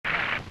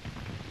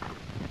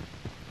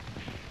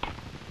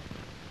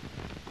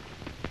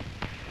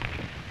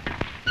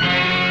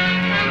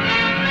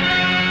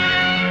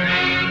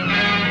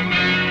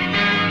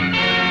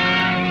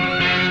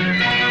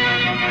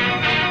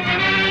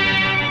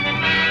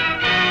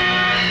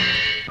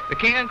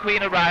King and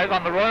Queen arrive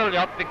on the Royal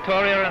Yacht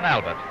Victoria and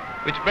Albert,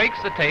 which breaks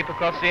the tape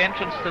across the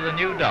entrance to the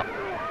new dock,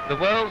 the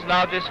world's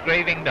largest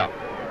graving dock.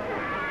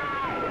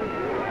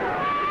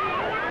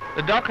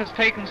 The dock has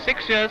taken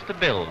 6 years to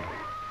build.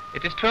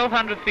 It is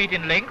 1,200 feet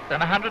in length and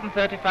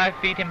 135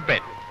 feet in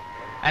breadth,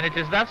 and it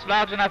is thus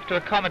large enough to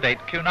accommodate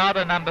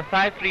Cunarder number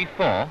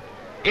 534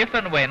 if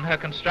and when her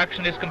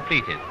construction is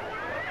completed.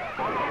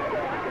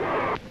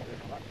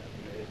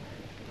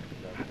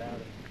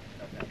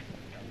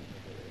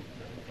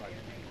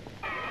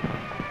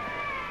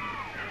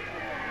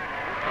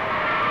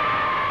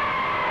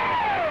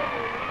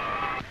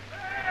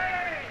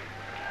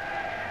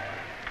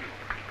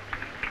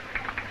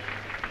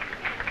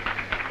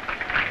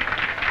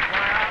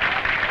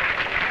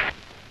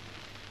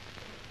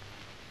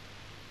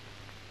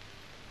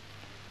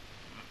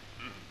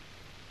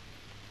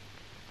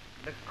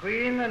 The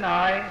Queen and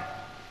I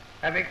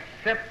have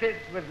accepted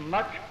with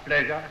much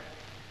pleasure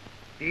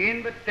the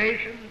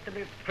invitation to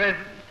be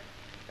present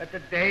at the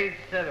day's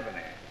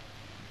ceremony,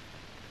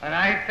 and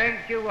I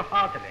thank you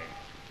heartily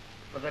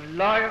for the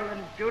loyal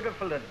and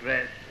dutiful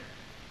address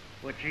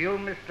which you,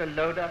 Mr.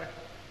 Loder,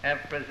 have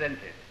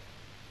presented.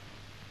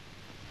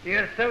 The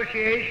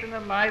association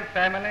of my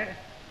family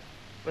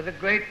with the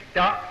great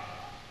docks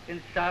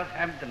in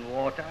Southampton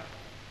water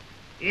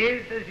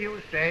is, as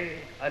you say,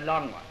 a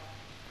long one.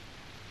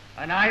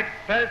 And I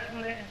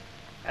personally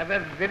have a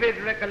vivid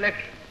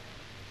recollection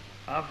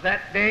of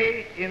that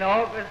day in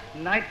August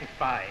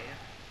 '95,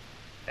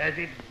 as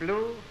it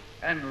blew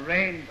and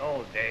rained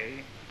all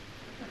day,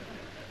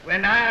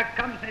 when I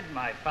accompanied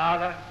my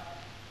father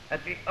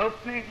at the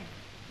opening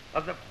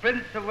of the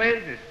Prince of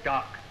Wales's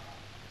dock,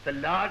 the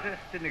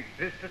largest in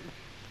existence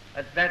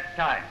at that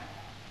time.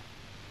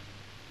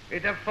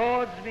 It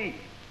affords me,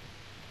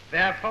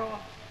 therefore,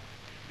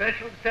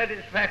 special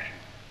satisfaction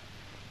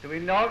to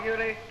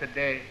inaugurate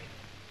today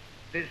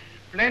this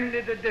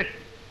splendid addition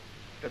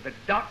to the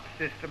dock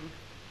system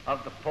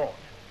of the port.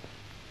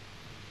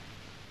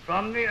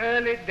 From the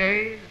early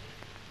days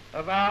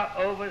of our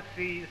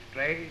overseas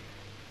trade,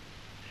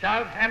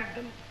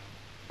 Southampton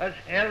has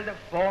held a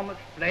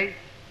foremost place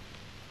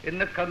in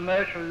the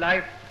commercial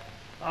life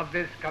of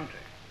this country.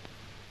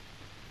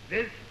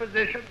 This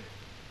position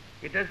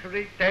it has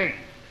retained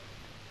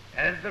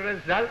as the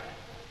result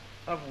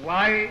of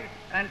wise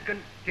and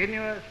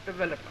continuous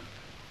development.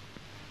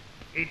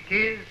 It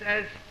is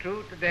as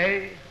true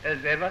today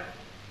as ever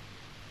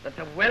that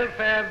the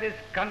welfare of this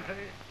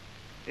country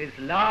is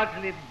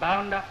largely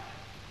bound up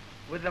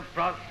with the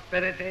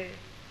prosperity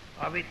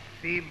of its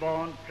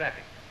seaborne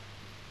traffic.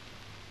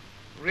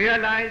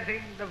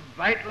 Realizing the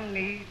vital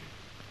need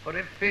for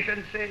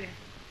efficiency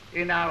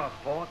in our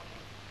ports,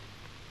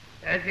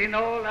 as in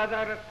all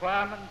other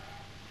requirements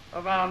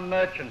of our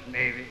merchant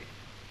navy,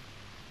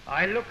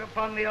 I look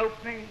upon the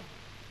opening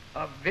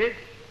of this,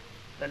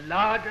 the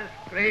largest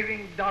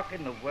graving dock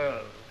in the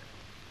world,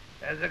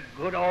 as a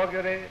good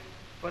augury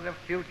for the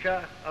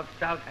future of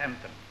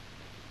Southampton.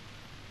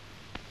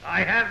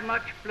 I have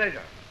much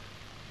pleasure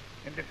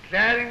in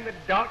declaring the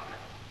dock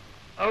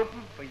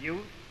open for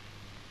use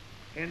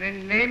and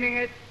in naming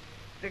it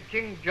the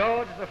King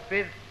George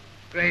V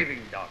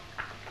graving dock.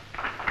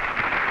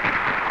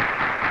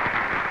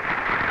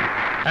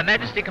 Her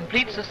Majesty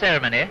completes the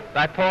ceremony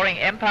by pouring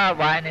Empire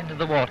wine into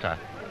the water,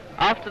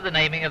 after the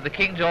naming of the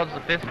King George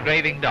V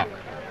graving dock.